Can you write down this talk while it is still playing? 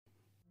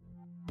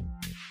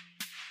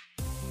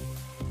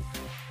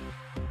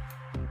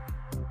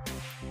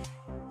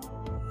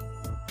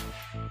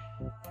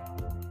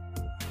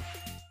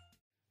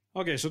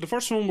Okay, so the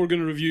first film we're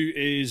going to review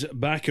is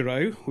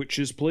BACURAU, which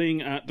is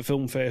playing at the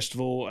film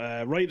festival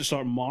right at the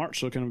start of March,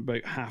 so kind of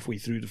about halfway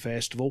through the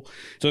festival.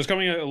 So it's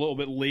coming out a little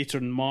bit later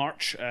in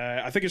March.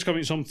 I think it's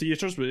coming to some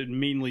theatres, but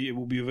mainly it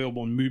will be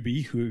available on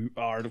Mubi, who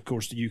are, of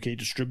course, the UK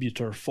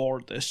distributor for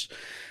this.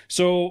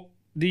 So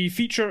the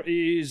feature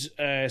is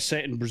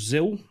set in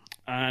Brazil.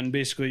 And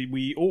basically,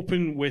 we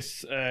open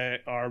with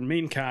our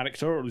main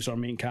character, or at least our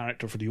main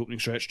character for the opening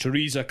stretch,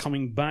 Teresa,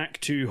 coming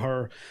back to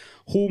her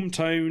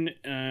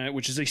hometown,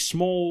 which is a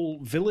small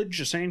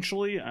village,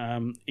 essentially,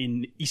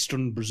 in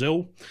eastern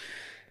Brazil.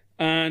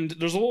 And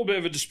there's a little bit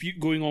of a dispute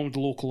going on with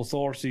the local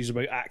authorities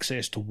about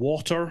access to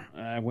water.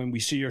 When we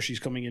see her, she's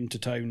coming into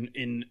town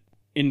in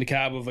the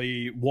cab of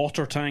a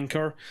water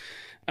tanker.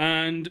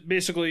 And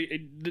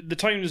basically, the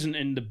town isn't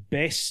in the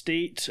best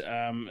state,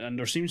 and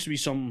there seems to be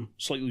some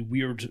slightly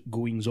weird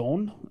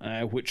goings-on,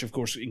 which, of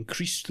course,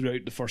 increased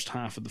throughout the first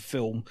half of the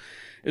film.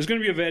 It's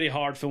going to be a very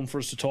hard film for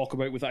us to talk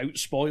about without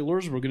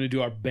spoilers. We're going to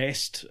do our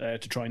best to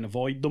try and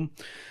avoid them.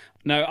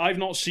 Now, I've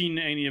not seen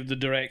any of the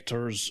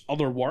director's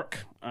other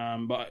work,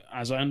 but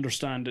as I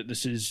understand it,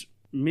 this is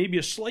maybe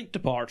a slight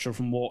departure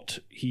from what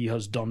he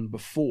has done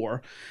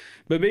before.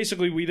 But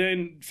basically, we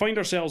then find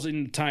ourselves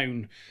in the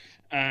town,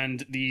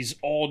 and these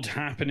odd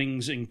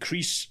happenings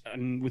increase,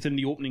 and within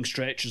the opening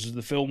stretches of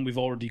the film, we've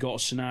already got a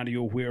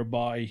scenario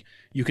whereby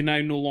you can now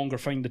no longer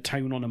find the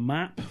town on a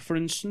map, for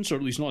instance, or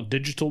at least not a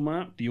digital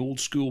map. The old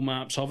school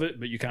maps have it,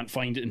 but you can't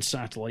find it in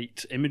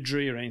satellite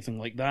imagery or anything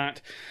like that.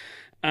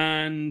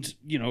 And,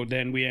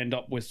 then we end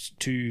up with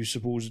two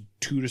supposed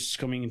tourists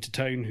coming into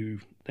town who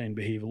then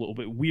behave a little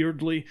bit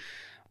weirdly.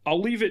 I'll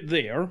leave it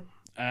there,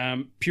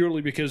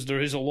 purely because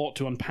there is a lot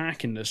to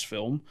unpack in this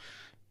film.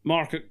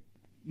 Mark,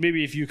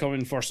 maybe if you come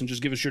in first and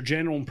just give us your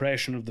general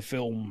impression of the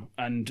film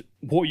and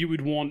what you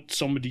would want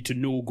somebody to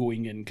know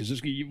going in,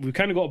 because we've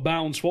kind of got to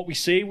balance what we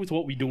say with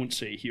what we don't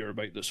say here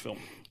about this film.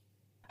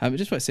 I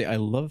just want to say I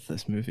love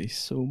this movie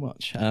so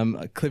much.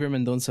 Kleber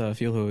Mendonça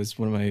Filho is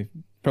one of my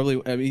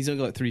he's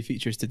only got 3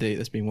 features to date,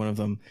 this being one of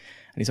them,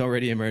 and he's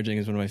already emerging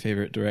as one of my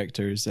favourite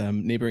directors.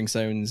 Neighbouring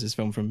Sounds, his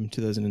film from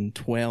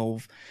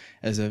 2012,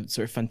 is a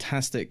sort of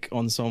fantastic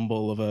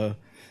ensemble of a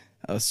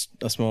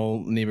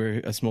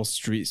small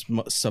street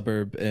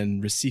suburb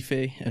in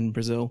Recife in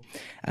Brazil,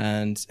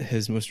 and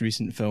his most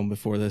recent film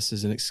before this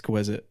is an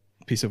exquisite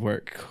piece of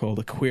work called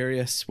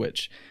Aquarius,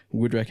 which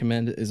would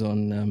recommend. It is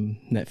on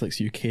Netflix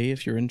UK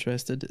if you're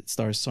interested. It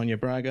stars Sonia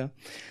Braga,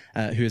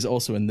 who is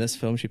also in this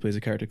film. She plays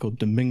a character called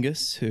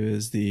Domingues,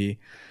 who's the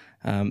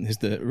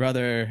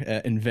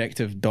rather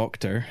invective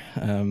doctor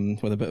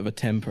with a bit of a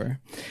temper.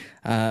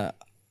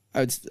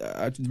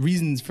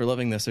 Reasons for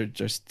loving this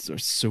are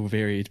so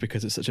varied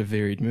because it's such a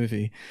varied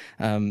movie.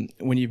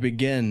 When you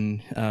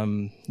begin,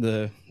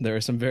 there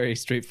are some very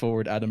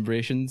straightforward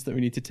adumbrations that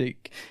we need to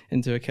take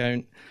into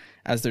account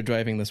as they're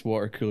driving this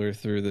water cooler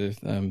through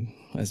the,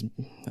 as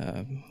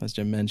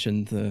Jim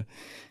mentioned, the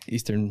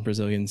eastern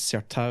Brazilian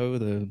Sertão,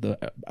 the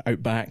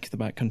outback, the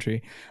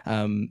backcountry.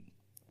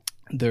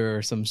 There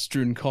are some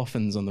strewn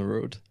coffins on the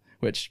road,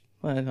 which,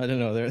 I don't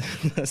know,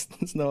 that's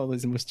not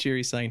always the most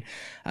cheery sign.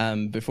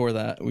 Before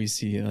that, we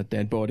see a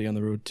dead body on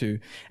the road too.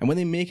 And when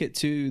they make it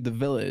to the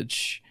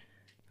village,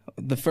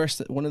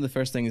 one of the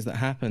first things that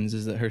happens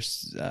is that her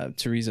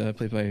Teresa,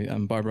 played by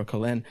Barbara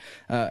Collen,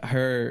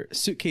 her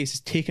suitcase is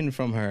taken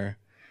from her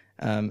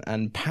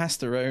and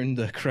passed around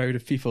a crowd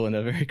of people in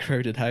a very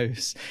crowded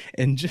house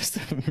in just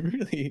a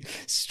really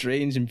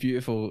strange and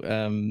beautiful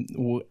kind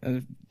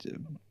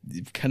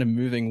of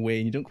moving way.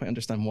 And you don't quite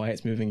understand why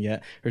it's moving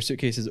yet. Her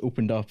suitcase is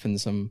opened up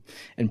and some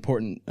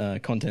important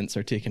contents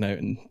are taken out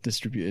and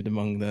distributed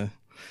among the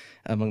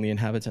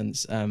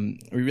inhabitants.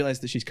 We realise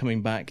that she's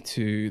coming back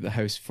to the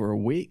house for a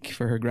wake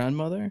for her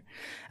grandmother,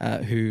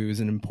 who's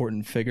an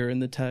important figure in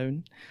the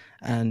town.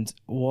 And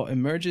what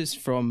emerges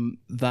from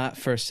that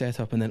first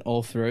setup and then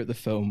all throughout the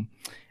film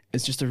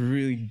is just a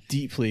really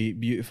deeply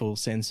beautiful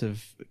sense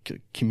of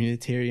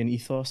communitarian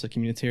ethos, a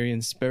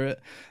communitarian spirit.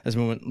 There's a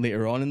moment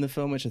later on in the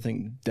film which I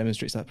think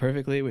demonstrates that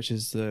perfectly, which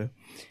is the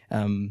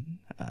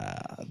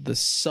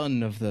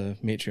son of the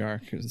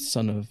matriarch, the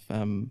son of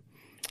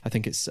I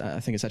think it's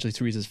actually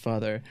Teresa's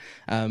father,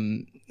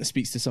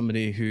 speaks to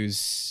somebody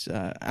who's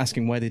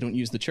asking why they don't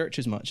use the church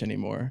as much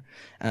anymore.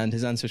 And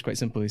his answer is quite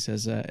simple. He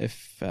says,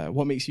 if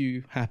what makes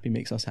you happy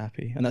makes us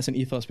happy. And that's an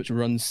ethos which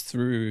runs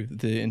through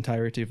the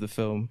entirety of the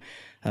film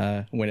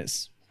when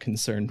it's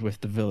concerned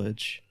with the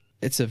village.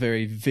 It's a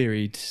very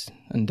varied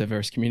and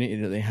diverse community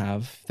that they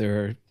have.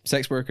 There are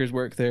sex workers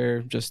work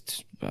there,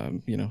 just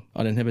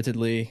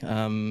uninhibitedly.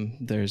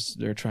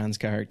 There are trans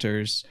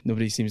characters.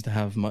 Nobody seems to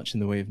have much in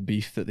the way of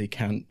beef that they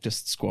can't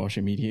just squash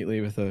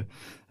immediately with a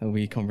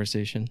wee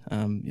conversation.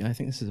 I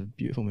think this is a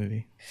beautiful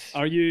movie.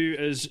 Are you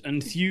as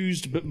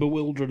enthused but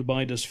bewildered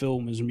by this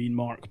film as me and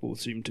Mark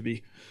both seem to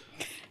be?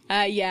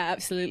 Yeah,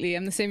 absolutely.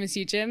 I'm the same as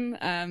you, Jim.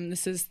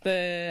 This is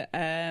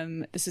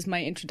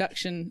my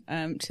introduction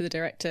to the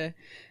director.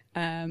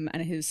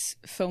 and his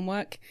film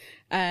work.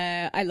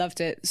 I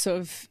loved it. Sort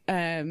of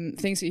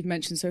things that you've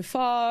mentioned so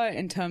far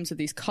in terms of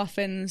these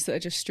coffins that are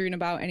just strewn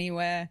about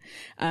anywhere.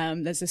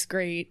 There's this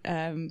great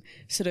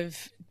sort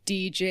of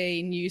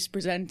DJ, news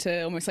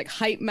presenter, almost like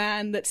hype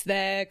man that's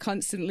there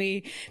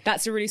constantly.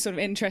 That's a really sort of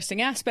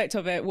interesting aspect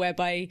of it,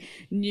 whereby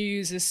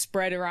news is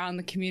spread around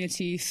the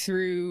community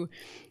through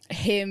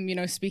him,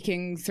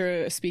 speaking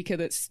through a speaker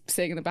that's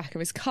sitting in the back of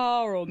his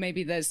car, or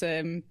maybe there's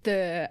a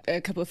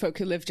couple of folk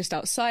who live just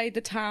outside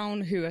the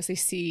town who, as they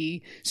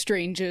see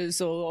strangers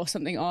or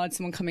something odd,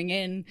 someone coming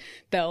in,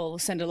 they'll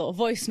send a little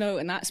voice note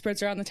and that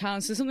spreads around the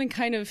town. So something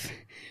kind of,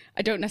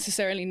 I don't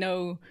necessarily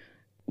know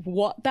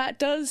what that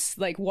does,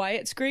 like why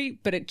it's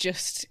great, but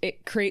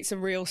it creates a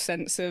real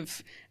sense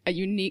of a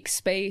unique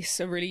space,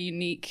 a really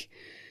unique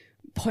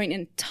point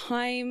in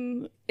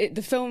time.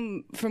 The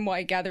film, from what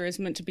I gather, is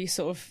meant to be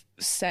sort of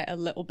set a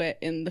little bit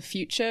in the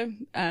future.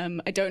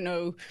 I don't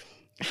know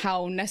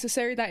how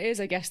necessary that is.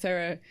 I guess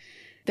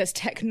there's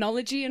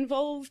technology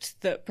involved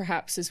that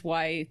perhaps is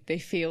why they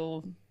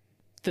feel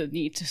the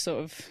need to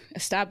sort of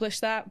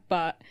establish that,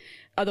 but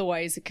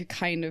otherwise it could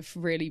kind of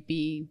really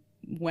be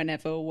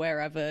whenever,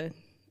 wherever.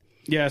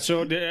 Yeah,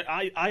 so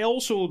I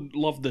also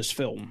love this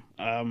film.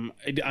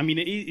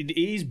 It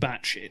is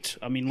batshit.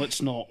 I mean,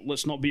 let's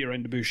not beat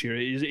around the bush here.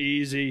 It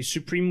is a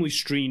supremely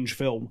strange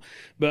film.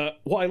 But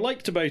what I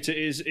liked about it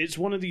is it's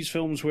one of these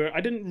films where I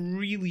didn't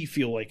really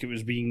feel like it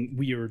was being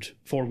weird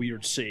for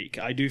weird's sake.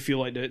 I do feel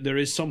like there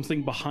is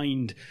something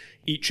behind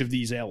each of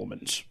these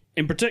elements.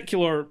 In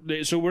particular,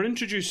 so we're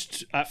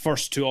introduced at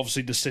first to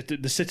obviously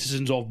the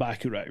citizens of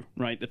BACURAU,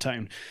 right, the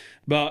town.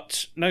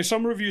 But now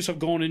some reviews have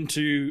gone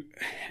into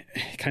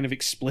kind of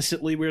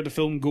explicitly where the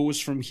film goes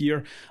from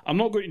here. I'm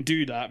not going to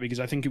do that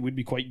because I think it would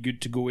be quite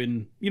good to go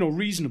in,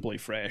 reasonably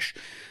fresh.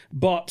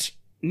 But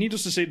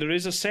needless to say, there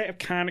is a set of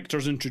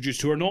characters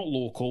introduced who are not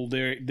local.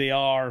 They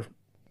are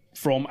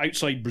from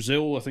outside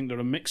Brazil. I think they're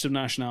a mix of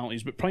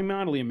nationalities, but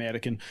primarily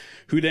American,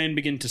 who then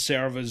begin to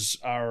serve as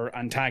our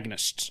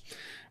antagonists.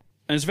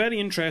 And it's very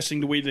interesting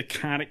the way the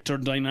character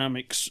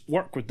dynamics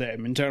work with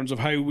them in terms of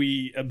how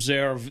we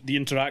observe the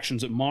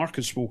interactions that Mark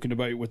has spoken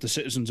about with the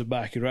citizens of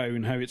BACURAU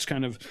and how it's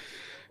kind of,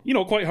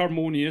 quite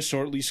harmonious,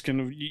 or at least kind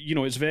of,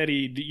 it's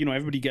very,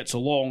 everybody gets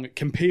along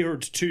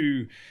compared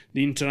to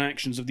the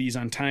interactions of these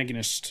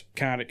antagonist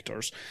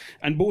characters.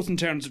 And both in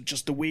terms of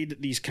just the way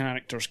that these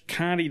characters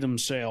carry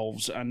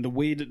themselves and the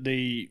way that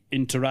they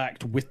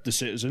interact with the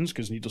citizens,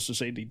 because needless to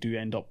say, they do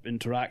end up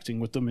interacting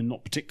with them in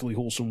not particularly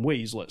wholesome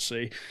ways, let's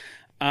say.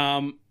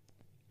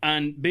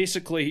 And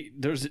basically,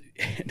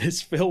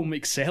 this film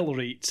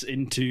accelerates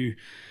into,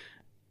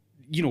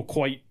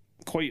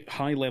 quite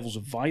high levels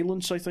of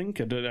violence, I think.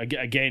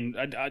 Again,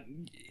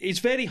 it's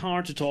very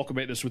hard to talk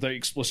about this without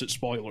explicit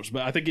spoilers,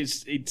 but I think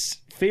it's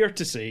fair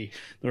to say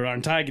there are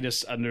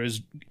antagonists and there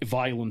is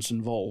violence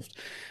involved.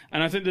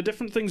 And I think the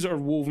different things that are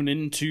woven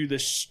into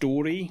this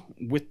story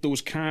with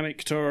those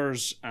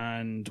characters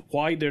and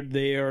why they're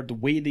there, the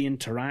way they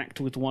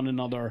interact with one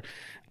another,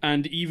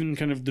 and even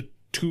kind of the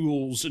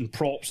tools and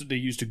props that they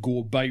use to go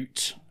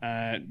about,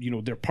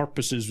 their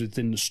purposes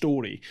within the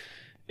story.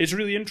 It's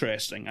really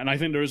interesting, and I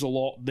think there is a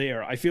lot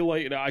there. I feel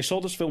like I saw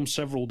this film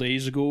several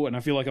days ago, and I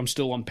feel like I'm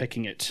still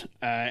unpicking it,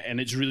 and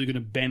it's really going to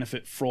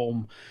benefit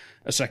from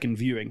a second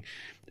viewing.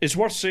 It's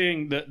worth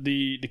saying that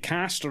the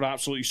cast are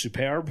absolutely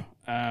superb.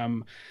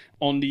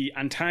 On the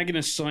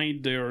antagonist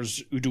side,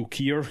 there's Udo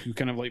Kier, who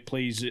kind of like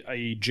plays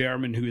a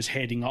German who is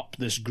heading up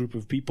this group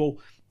of people.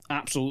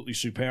 Absolutely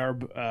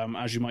superb,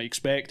 as you might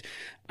expect.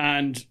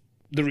 And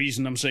the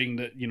reason I'm saying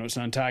that, it's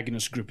an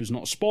antagonist group is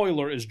not a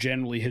spoiler is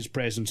generally his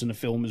presence in the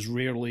film is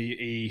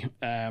rarely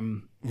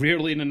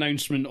an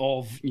announcement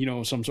of,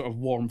 some sort of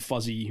warm,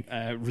 fuzzy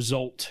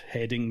result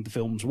heading the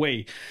film's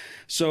way.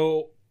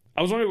 So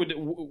I was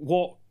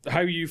wondering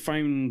how you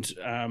found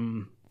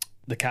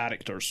the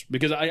characters,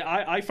 because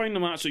I find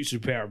them absolutely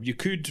superb. You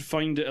could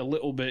find it a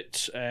little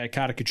bit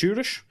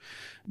caricaturish,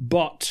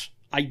 but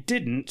I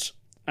didn't.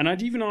 And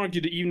I'd even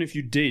argue that even if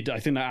you did, I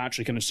think that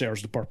actually kind of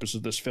serves the purpose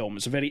of this film.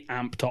 It's a very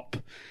amped up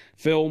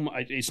film.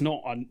 It's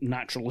not a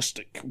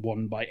naturalistic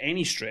one by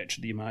any stretch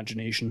of the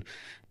imagination.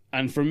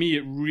 And for me,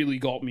 it really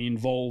got me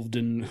involved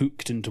and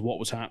hooked into what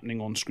was happening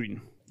on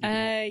screen.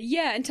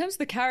 In terms of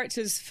the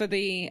characters for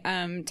the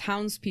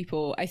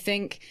townspeople, I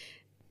think,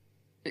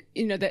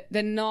 that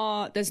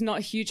there's not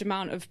a huge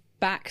amount of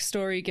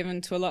backstory given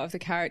to a lot of the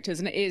characters,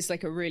 and it is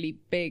like a really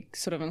big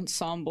sort of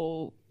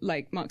ensemble.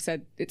 Like Mark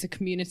said, it's a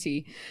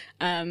community,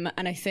 and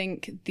I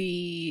think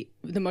the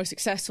most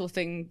successful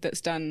thing that's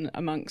done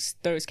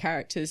amongst those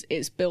characters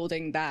is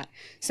building that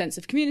sense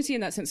of community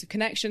and that sense of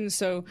connection.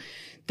 So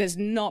there's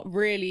not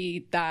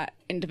really that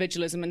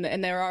individualism,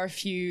 and there are a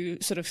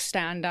few sort of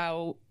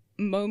standout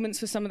moments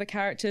for some of the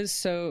characters.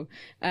 So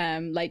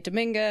like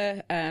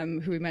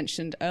Dominga, who we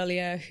mentioned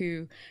earlier,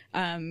 who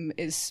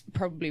is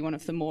probably one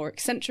of the more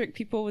eccentric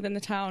people within the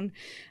town,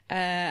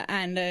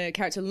 and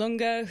character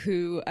Lunga,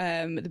 who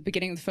at the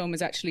beginning of the film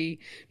is actually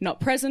not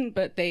present,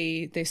 but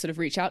they sort of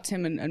reach out to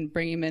him and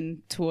bring him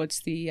in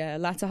towards the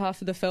latter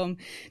half of the film.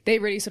 They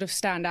really sort of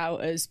stand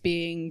out as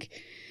being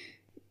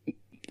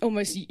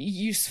almost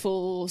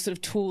useful sort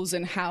of tools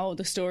in how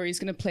the story is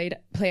going to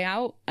play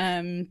out.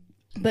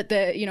 But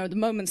the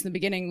moments in the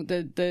beginning,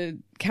 the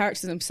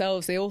characters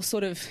themselves, they all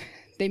sort of,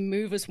 they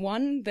move as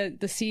one.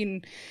 The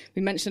scene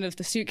we mentioned of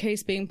the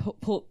suitcase being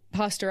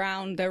passed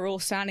around, they're all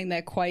standing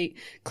there quite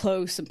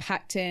close and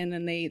packed in,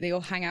 and they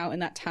all hang out in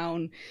that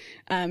town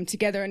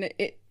together. And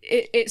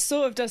it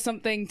sort of does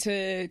something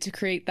to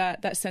create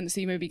that sense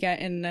that you maybe get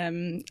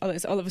in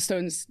Oliver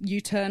Stone's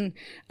U-Turn,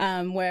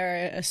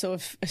 where a sort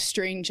of a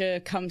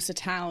stranger comes to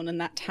town, and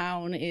that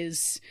town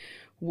is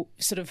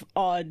sort of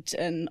odd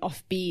and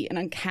offbeat and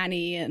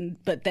uncanny,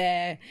 but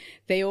they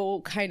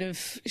all kind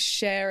of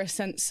share a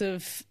sense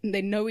of,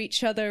 they know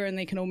each other and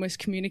they can almost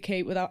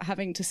communicate without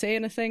having to say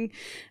anything.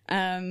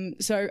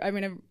 So I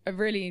mean, I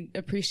really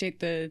appreciate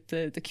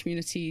the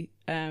community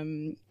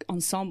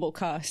ensemble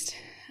cast.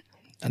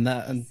 And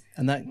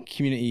that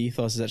community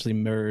ethos is actually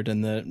mirrored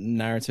in the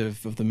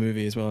narrative of the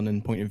movie as well, and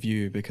in point of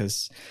view,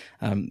 because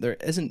there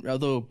isn't,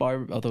 although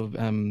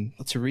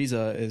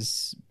Teresa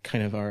is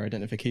kind of our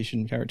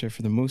identification character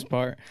for the most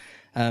part,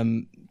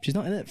 she's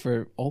not in it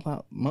for all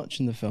that much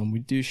in the film. We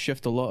do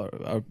shift a lot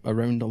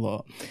around a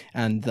lot,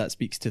 and that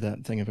speaks to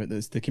that thing about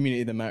this, the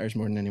community that matters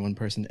more than any one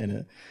person in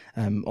it.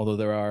 Although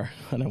there are,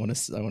 and I want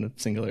to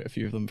single out a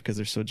few of them because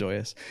they're so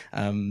joyous.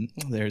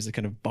 There's a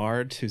kind of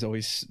bard who's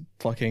always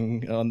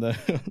plucking on the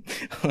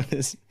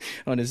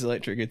on his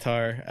electric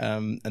guitar,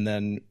 and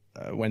then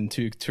when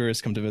two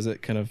tourists come to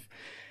visit, kind of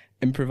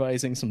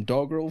improvising some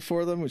dog roll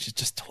for them, which is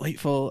just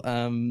delightful.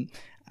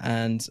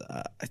 And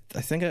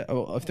I think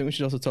we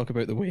should also talk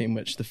about the way in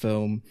which the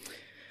film,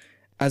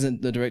 as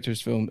in the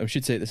director's film, I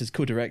should say this is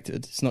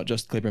co-directed. It's not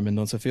just Kleber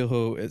Mendonça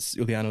Filho, it's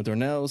Juliano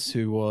Dornelles,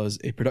 who was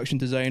a production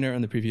designer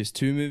on the previous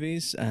two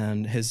movies,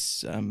 and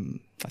his,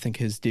 I think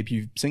his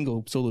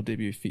solo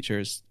debut feature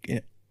is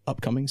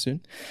upcoming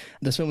soon.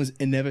 This film is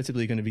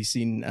inevitably going to be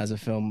seen as a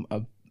film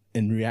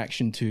in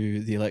reaction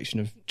to the election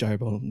of Jair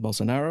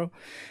Bolsonaro.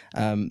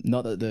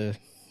 Not that the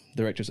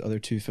director's other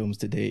two films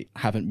to date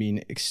haven't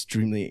been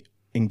extremely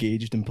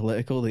engaged and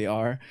political, they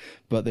are,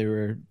 but they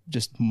were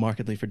just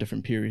markedly for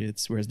different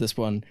periods, whereas this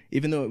one,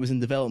 even though it was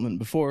in development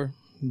before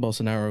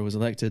Bolsonaro was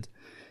elected,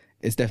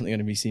 it's definitely going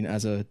to be seen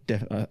as a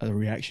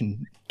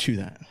reaction to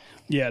that.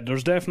 Yeah,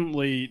 there's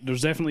definitely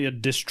a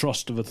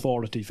distrust of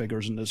authority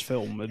figures in this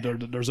film.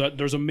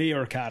 There's a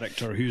mayor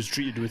character who's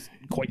treated with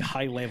quite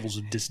high levels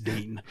of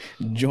disdain.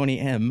 Johnny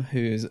M, who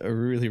is a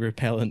really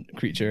repellent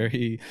creature.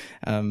 He,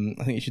 I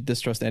think you should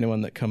distrust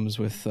anyone that comes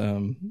with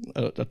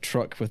a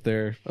truck with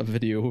a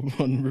video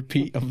on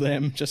repeat of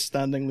them just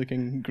standing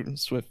looking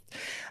swift.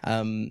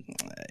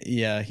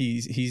 Yeah,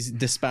 he's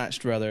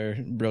dispatched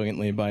rather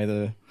brilliantly by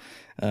the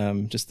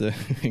just the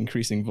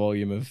increasing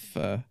volume of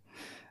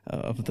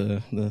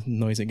the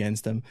noise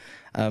against him.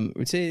 I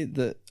would say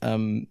that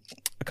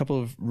a couple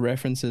of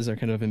references are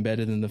kind of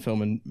embedded in the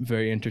film in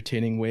very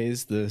entertaining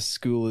ways. The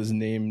school is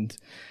named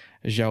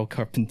João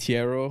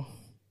Carpinteiro,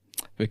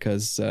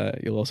 because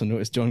you'll also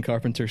notice John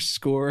Carpenter's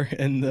score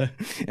in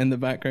the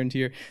background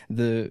here.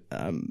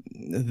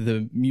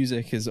 The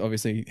music is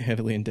obviously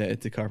heavily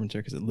indebted to Carpenter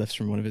because it lifts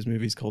from one of his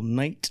movies called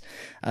Night.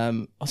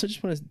 Also,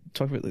 just want to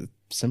talk about the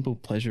simple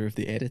pleasure of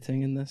the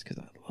editing in this, because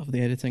I love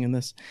the editing in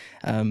this.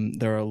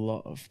 There are a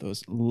lot of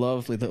those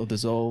lovely little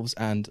dissolves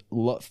and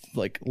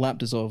lap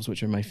dissolves,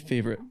 which are my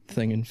favorite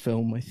thing in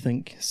film, I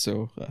think.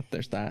 So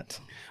there's that.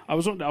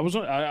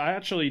 I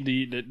actually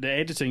the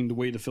editing, the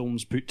way the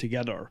film's put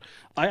together,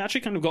 I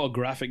actually kind of got a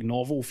graphic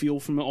novel feel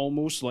from it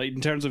almost, like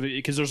in terms of it,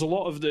 because there's a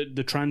lot of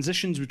the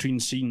transitions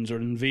between scenes are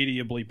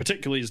invariably,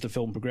 particularly as the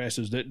film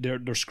progresses, that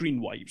they're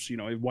screen wipes. You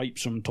know, it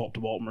wipes from top to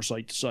bottom or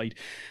side to side,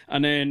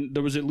 and then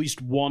there was at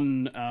least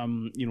one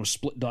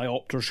split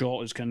diopter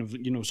shot as kind of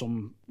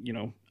some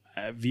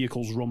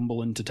vehicles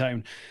rumble into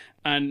town,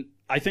 and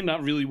I think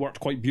that really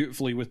worked quite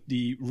beautifully with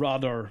the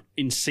rather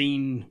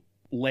insane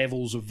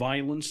levels of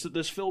violence that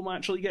this film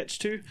actually gets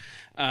to,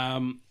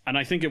 and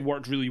I think it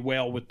worked really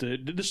well with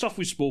the stuff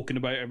we've spoken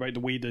about the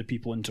way that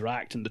people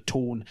interact and the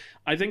tone.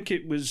 I think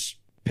it was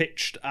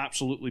pitched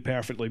absolutely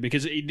perfectly,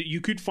 because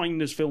you could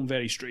find this film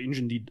very strange.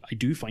 Indeed, I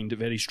do find it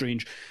very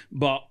strange,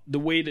 but the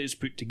way that it's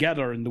put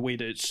together and the way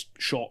that it's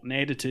shot and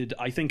edited,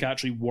 I think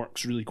actually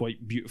works really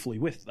quite beautifully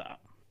with that.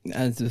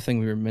 And the thing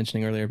we were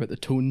mentioning earlier about the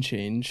tone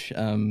change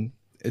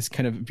is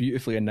kind of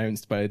beautifully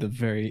announced by the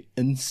very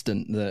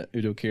instant that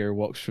Udo Kier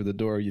walks through the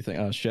door. You think,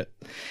 oh shit,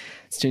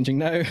 it's changing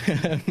now.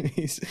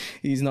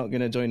 He's not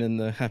going to join in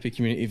the happy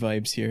community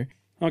vibes here.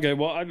 Okay,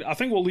 well, I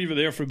think we'll leave it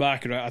there for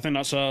Baccarat. I think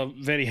that's a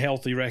very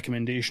healthy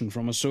recommendation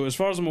from us. So as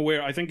far as I'm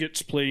aware, I think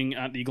it's playing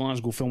at the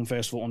Glasgow Film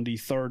Festival on the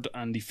 3rd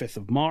and the 5th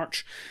of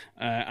March.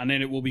 And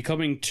then it will be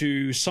coming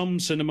to some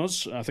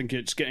cinemas. I think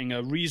it's getting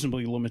a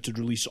reasonably limited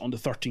release on the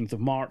 13th of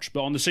March.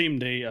 But on the same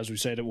day, as we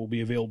said, it will be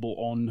available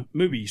on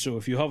Mubi. So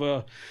if you have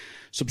a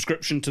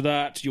subscription to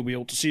that, you'll be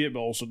able to see it.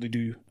 But also they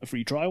do a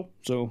free trial.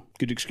 So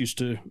good excuse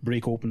to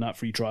break open that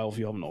free trial if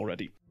you haven't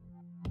already.